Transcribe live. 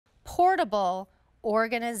portable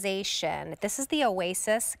organization. This is the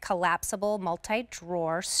Oasis Collapsible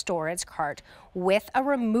Multi-Drawer Storage Cart with a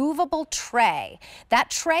removable tray. That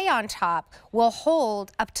tray on top will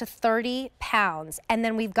hold up to 30 pounds. And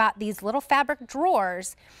then we've got these little fabric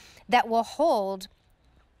drawers that will hold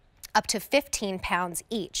up to 15 pounds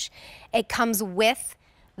each. It comes with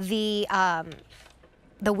the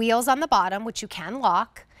wheels on the bottom, which you can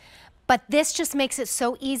lock. But this just makes it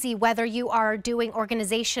so easy whether you are doing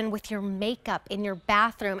organization with your makeup in your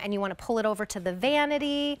bathroom and you want to pull it over to the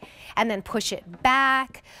vanity and then push it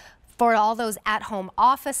back. For all those at-home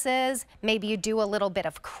offices, maybe you do a little bit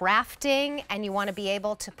of crafting and you want to be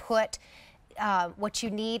able to put what you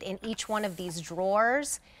need in each one of these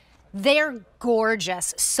drawers. They're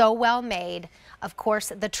gorgeous, so well made. Of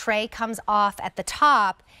course, the tray comes off at the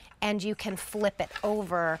top and you can flip it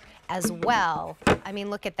over as well. I mean,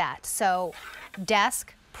 look at that. So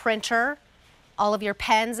desk, printer, all of your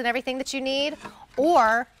pens and everything that you need,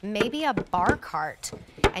 or maybe a bar cart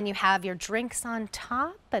and you have your drinks on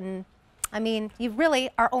top. And I mean, you really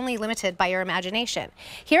are only limited by your imagination.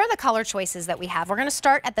 Here are the color choices that we have. We're gonna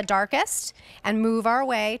start at the darkest and move our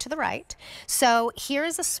way to the right. So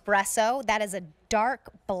here's espresso. That is a dark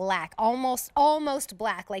black, almost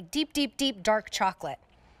black, like deep, deep, deep dark chocolate.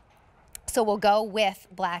 So we'll go with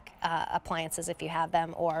black appliances if you have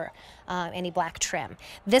them, or any black trim.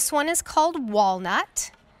 This one is called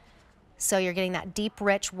walnut. So you're getting that deep,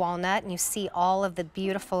 rich walnut, and you see all of the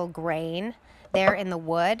beautiful grain there in the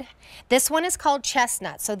wood. This one is called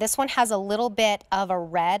chestnut. So this one has a little bit of a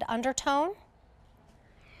red undertone.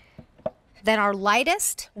 Then our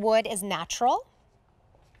lightest wood is natural.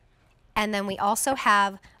 And then we also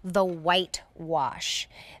have the whitewash.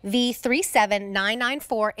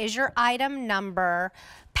 V37994 is your item number.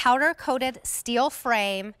 Powder coated steel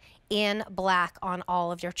frame in black on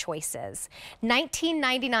all of your choices.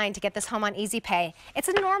 $19.99 to get this home on Easy Pay. It's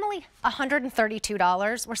normally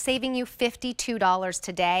 $132. We're saving you $52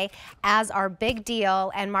 today as our big deal.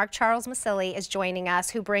 And Mark Charles Masilli is joining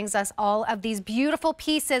us, who brings us all of these beautiful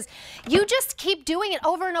pieces. You just keep doing it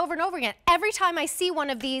over and over and over again. Every time I see one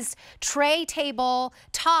of these tray table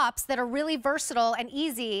tops that are really versatile and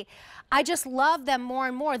easy, I just love them more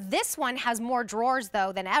and more. This one has more drawers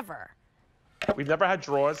though than ever. We've never had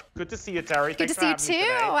drawers. Good to see you, Terry. Good to see you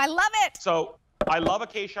too. I love it. So I love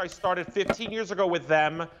Acacia. I started 15 years ago with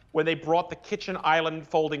them when they brought the kitchen island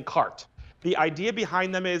folding cart. The idea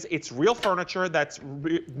behind them is it's real furniture that's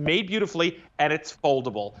made beautifully and it's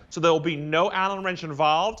foldable. So there will be no Allen wrench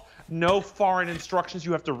involved, no foreign instructions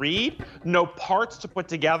you have to read, no parts to put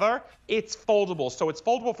together. It's foldable. So it's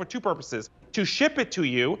foldable for two purposes: to ship it to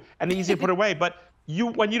you and easy to put away. But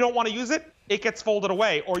when you don't want to use it, it gets folded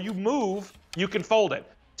away, or you move, you can fold it.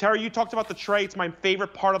 Terry, you talked about the tray. It's my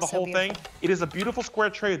favorite part of the whole thing. It is a beautiful square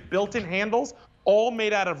tray with built-in handles, all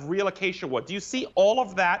made out of real acacia wood. Do you see all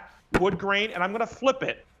of that wood grain? And I'm going to flip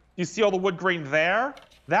it. You see all the wood grain there?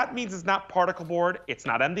 That means it's not particle board, it's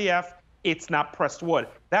not MDF, it's not pressed wood.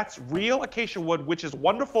 That's real acacia wood, which is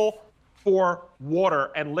wonderful for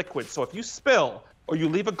water and liquid. So if you spill or you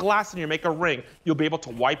leave a glass and you make a ring, you'll be able to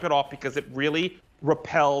wipe it off because it really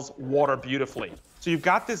repels water beautifully. So you've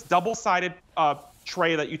got this double-sided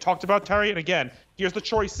tray that you talked about, Terry. And again, here's the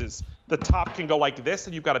choices. The top can go like this,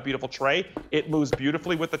 and you've got a beautiful tray. It moves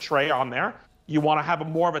beautifully with the tray on there. You want to have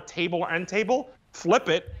more of a table or end table, flip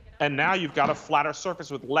it, and now you've got a flatter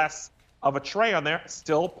surface with less of a tray on there,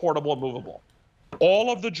 still portable and movable.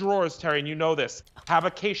 All of the drawers, Terry, and you know this, have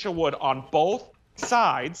acacia wood on both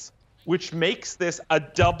sides, which makes this a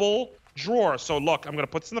double drawer. So look, I'm going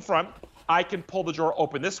to put this in the front. I can pull the drawer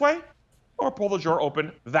open this way or pull the drawer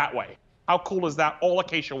open that way. How cool is that? All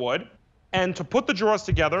acacia wood. And to put the drawers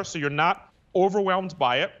together so you're not overwhelmed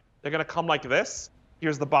by it, they're going to come like this.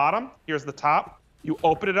 Here's the bottom. Here's the top. You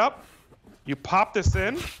open it up. You pop this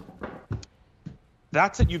in.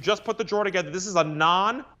 That's it. You just put the drawer together. This is a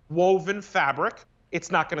non-woven fabric. It's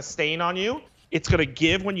not going to stain on you. It's going to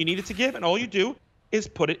give when you need it to give. And all you do is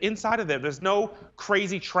put it inside of there. There's no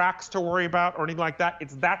crazy tracks to worry about or anything like that.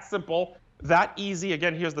 It's that simple, that easy.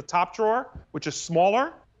 Again, here's the top drawer, which is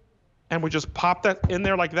smaller. And we just pop that in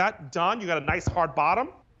there like that. Done. You got a nice hard bottom,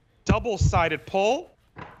 double-sided pull,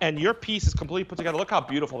 and your piece is completely put together. Look how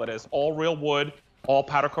beautiful that is. All real wood, all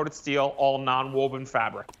powder-coated steel, all non-woven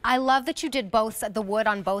fabric. I love that you did both the wood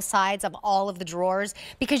on both sides of all of the drawers,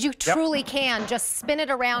 because you truly can just spin it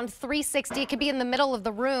around 360. It could be in the middle of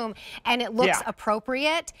the room and it looks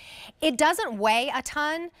appropriate. It doesn't weigh a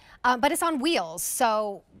ton, but it's on wheels.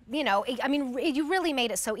 So, you know, I mean, you really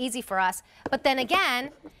made it so easy for us. But then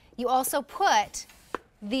again, you also put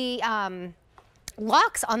the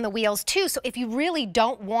locks on the wheels too. So if you really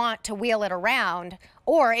don't want to wheel it around,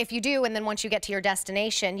 or if you do, and then once you get to your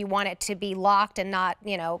destination, you want it to be locked and not,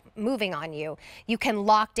 you know, moving on you, you can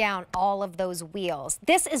lock down all of those wheels.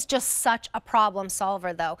 This is just such a problem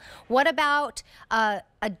solver, though. What about a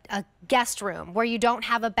guest room where you don't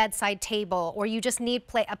have a bedside table, or you just need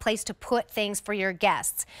a place to put things for your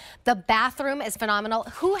guests? The bathroom is phenomenal.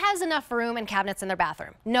 Who has enough room and cabinets in their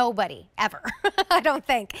bathroom? Nobody, ever, I don't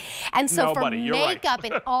think. And so for makeup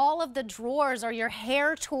and all of the drawers are your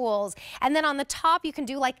hair tools. And then on the top, you can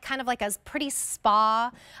do like kind of like a pretty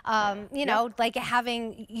spa, you know, like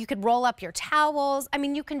you could roll up your towels. I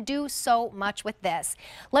mean, you can do so much with this.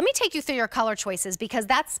 Let me take you through your color choices, because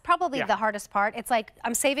that's probably the hardest part. It's like,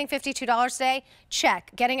 I'm saving $52 today,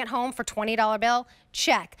 check. Getting it home for $20 bill,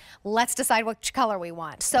 check. Let's decide which color we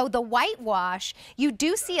want. So the whitewash, you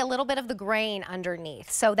do see a little bit of the grain underneath.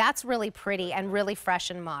 So that's really pretty and really fresh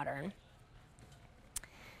and modern.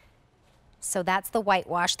 So that's the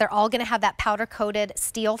whitewash. They're all gonna have that powder coated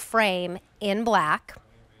steel frame in black.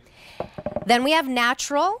 Then we have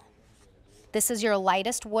natural. This is your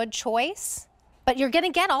lightest wood choice, but you're gonna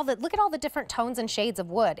get look at all the different tones and shades of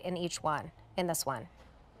wood in each one, in this one.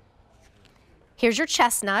 Here's your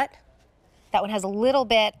chestnut. That one has a little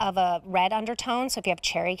bit of a red undertone, so if you have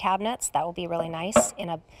cherry cabinets, that will be really nice in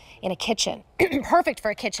a kitchen. Perfect for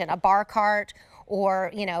a kitchen, a bar cart, or,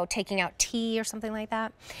 you know, taking out tea or something like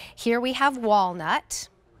that. Here we have walnut.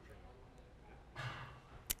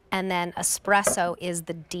 And then espresso is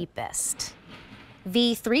the deepest.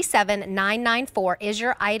 V37994 is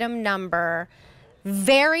your item number.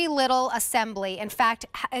 Very little assembly. In fact,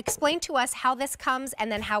 explain to us how this comes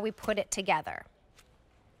and then how we put it together.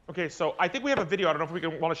 Okay, so I think we have a video. I don't know if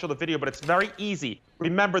we want to show the video, but it's very easy.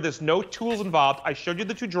 Remember, there's no tools involved. I showed you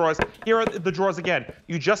the two drawers. Here are the drawers again.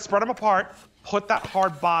 You just spread them apart, put that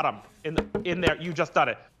hard bottom in there. You just done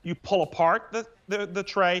it. You pull apart the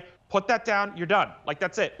tray, put that down, you're done. Like,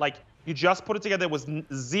 that's it. Like, you just put it together with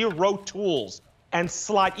zero tools. And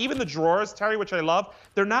slide, even the drawers, Terry, which I love,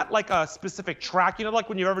 they're not like a specific track. You know, like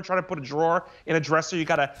when you ever try to put a drawer in a dresser, you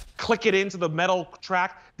gotta click it into the metal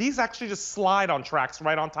track. These actually just slide on tracks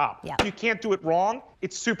right on top. Yep. You can't do it wrong.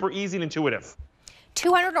 It's super easy and intuitive.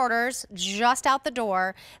 200 orders just out the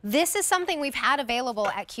door. This is something we've had available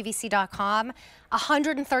at QVC.com.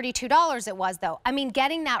 $132 it was, though. I mean,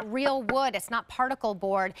 getting that real wood, it's not particle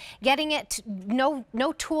board, getting it, no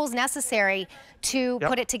tools necessary to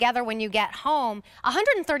put it together when you get home.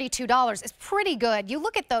 $132 is pretty good. You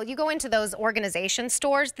look at those, you go into those organization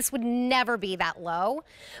stores, this would never be that low.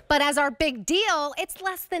 But as our big deal, it's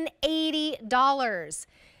less than $80.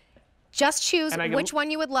 Just choose which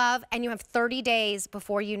one you would love, and you have 30 days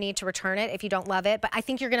before you need to return it if you don't love it. But I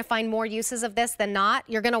think you're going to find more uses of this than not.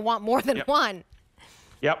 You're going to want more than one.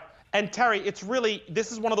 Yep. And Terry, it's really,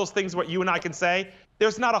 this is one of those things what you and I can say.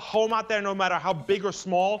 There's not a home out there, no matter how big or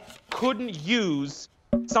small, couldn't use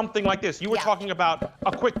something like this. You were talking about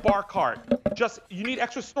a quick bar cart. Just, you need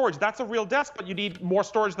extra storage. That's a real desk, but you need more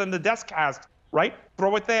storage than the desk has, right?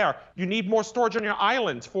 Throw it there. You need more storage on your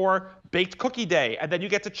island for baked cookie day, and then you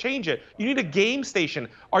get to change it. You need a game station.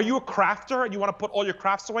 Are you a crafter and you want to put all your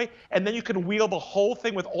crafts away, and then you can wheel the whole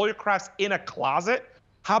thing with all your crafts in a closet?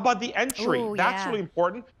 How about the entry? Ooh, that's really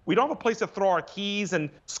important. We don't have a place to throw our keys and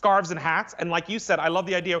scarves and hats. And like you said, I love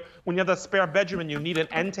the idea when you have the spare bedroom and you need an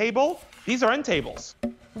end table. These are end tables.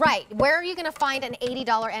 Right. Where are you going to find an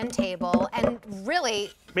 $80 end table? And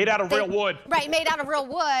really, made out of real wood. Right, made out of real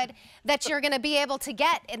wood that you're going to be able to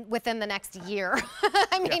get within the next year.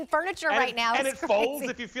 I mean, furniture right now and is it folds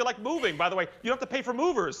if you feel like moving. By the way, you don't have to pay for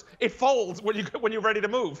movers. It folds when you're ready to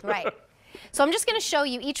move. Right. So I'm just going to show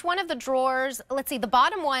you each one of the drawers. Let's see, the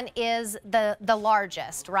bottom one is the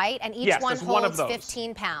largest, right? And each one holds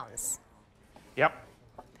 15 pounds. Yep.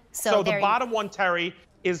 So the bottom one, Terry,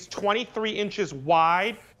 is 23 inches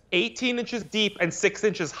wide, 18 inches deep, and 6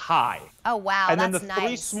 inches high. Oh, wow, and that's then the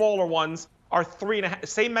three smaller ones are 3.5,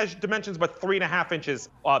 same dimensions, but 3.5 inches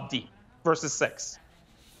deep versus 6.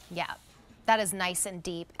 Yeah, that is nice and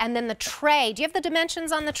deep. And then the tray, do you have the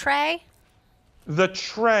dimensions on the tray? The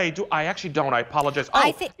tray, I actually don't, I apologize.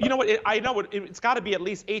 Oh, you know what, I know it's got to be at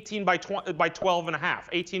least 18 by 12 and a half,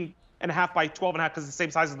 18 and a half by 12 and a half, because it's the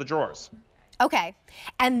same size as the drawers. Okay,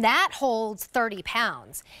 and that holds 30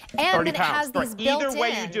 pounds. And then it has these built-in. Either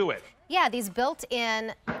way you do it. Yeah, these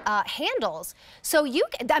built-in handles. So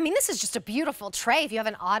I mean, this is just a beautiful tray. If you have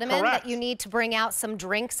an ottoman that you need to bring out some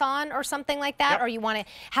drinks on or something like that, or you want to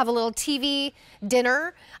have a little TV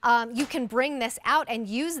dinner, you can bring this out and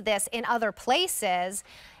use this in other places.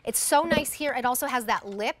 It's so nice here. It also has that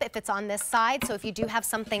lip if it's on this side. So if you do have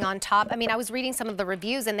something on top, I mean, I was reading some of the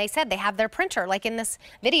reviews and they said they have their printer, like in this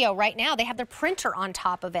video right now, they have their printer on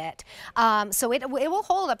top of it. So it will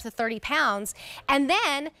hold up to 30 pounds. And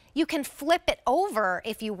then you can flip it over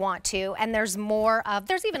if you want to. And there's more of,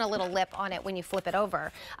 there's even a little lip on it when you flip it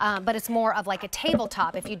over. But it's more of like a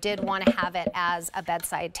tabletop if you did want to have it as a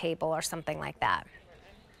bedside table or something like that.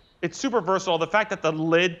 It's super versatile. The fact that the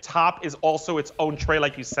lid top is also its own tray,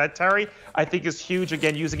 like you said, Terry, I think is huge.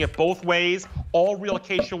 Again, using it both ways, all real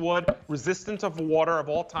acacia wood, resistant of water of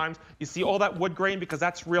all times. You see all that wood grain because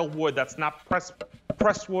that's real wood. That's not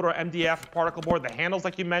pressed wood or MDF particle board. The handles,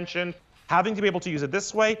 like you mentioned, having to be able to use it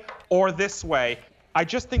this way or this way. I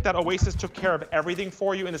just think that Oasis took care of everything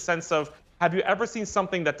for you in the sense of, have you ever seen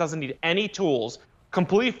something that doesn't need any tools?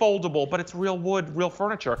 Completely foldable, but it's real wood, real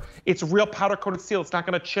furniture. It's real powder-coated steel. It's not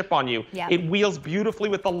going to chip on you. Yep. It wheels beautifully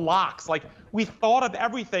with the locks. Like, we thought of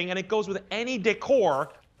everything, and it goes with any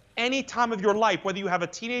decor, any time of your life, whether you have a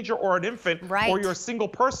teenager or an infant, or you're a single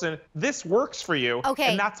person. This works for you,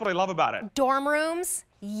 and that's what I love about it. Dorm rooms,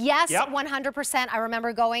 yes, Yep. 100%. I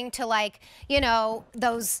remember going to, like, you know,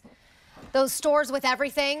 those stores with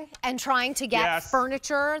everything and trying to get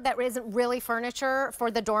furniture that isn't really furniture for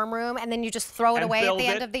the dorm room, and then you just throw it away at the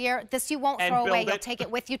end of the year. This you won't throw away. You'll take it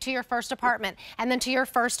with you to your first apartment and then to your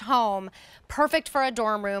first home. Perfect for a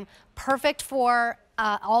dorm room, perfect for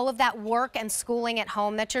all of that work and schooling at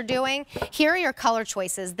home that you're doing. Here are your color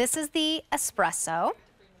choices. This is the espresso.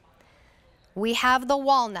 We have the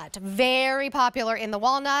walnut, very popular in the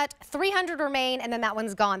walnut. 300 remain, and then that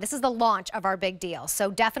one's gone. This is the launch of our big deal,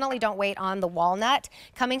 so definitely don't wait on the walnut.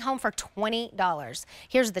 Coming home for $20.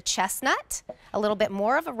 Here's the chestnut, a little bit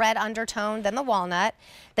more of a red undertone than the walnut.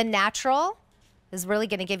 The natural is really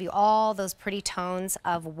going to give you all those pretty tones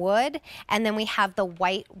of wood. And then we have the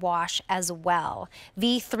whitewash as well.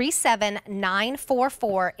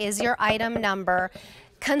 V37944 is your item number.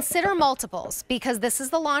 Consider multiples because this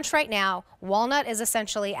is the launch right now. Walnut is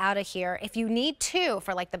essentially out of here. If you need two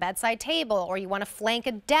for like the bedside table or you want to flank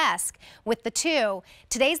a desk with the two,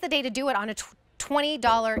 today's the day to do it on a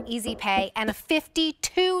 $20 easy pay and a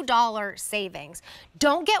 $52 savings.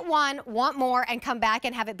 Don't get one, want more, and come back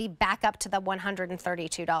and have it be back up to the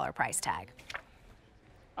 $132 price tag.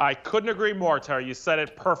 I couldn't agree more, Terry. You said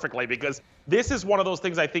it perfectly because this is one of those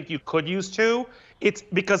things I think you could use too. It's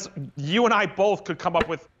because you and I both could come up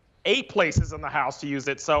with 8 places in the house to use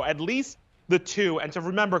it. So at least the 2. And to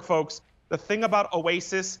remember, folks, the thing about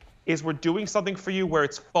Oasis is we're doing something for you where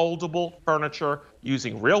it's foldable furniture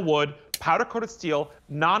using real wood, powder-coated steel,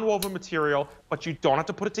 non-woven material, but you don't have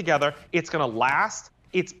to put it together. It's going to last.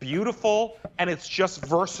 It's beautiful, and it's just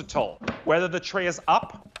versatile. Whether the tray is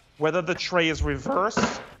up, whether the tray is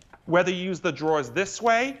reversed, whether you use the drawers this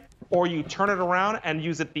way, or you turn it around and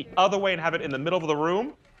use it the other way and have it in the middle of the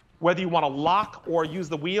room, whether you want to lock or use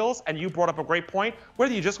the wheels, and you brought up a great point,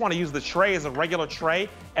 whether you just want to use the tray as a regular tray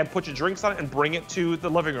and put your drinks on it and bring it to the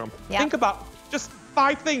living room. Yep. Think about just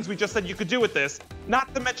 5 things we just said you could do with this,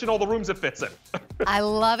 not to mention all the rooms it fits in. I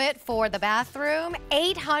love it for the bathroom.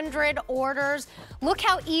 800 orders. Look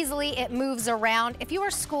how easily it moves around. If you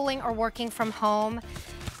are schooling or working from home,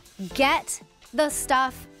 get the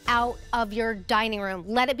stuff out of your dining room.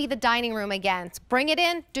 Let it be the dining room again. Bring it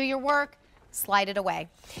in, do your work, slide it away.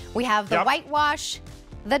 We have the whitewash,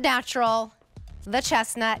 the natural, the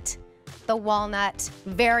chestnut, the walnut.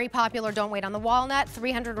 Very popular. Don't wait on the walnut.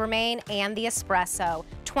 300 remain, and the espresso.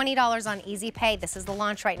 $20 on easy pay. This is the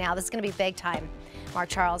launch right now. This is going to be big time. Mark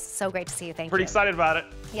Charles, so great to see you. Thank you. Pretty excited about it.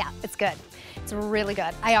 Yeah, it's good. It's really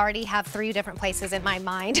good. I already have 3 different places in my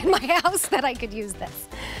mind in my house that I could use this.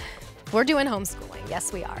 We're doing homeschooling.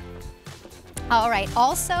 Yes, we are. All right.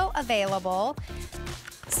 Also available,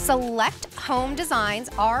 select home designs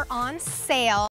are on sale.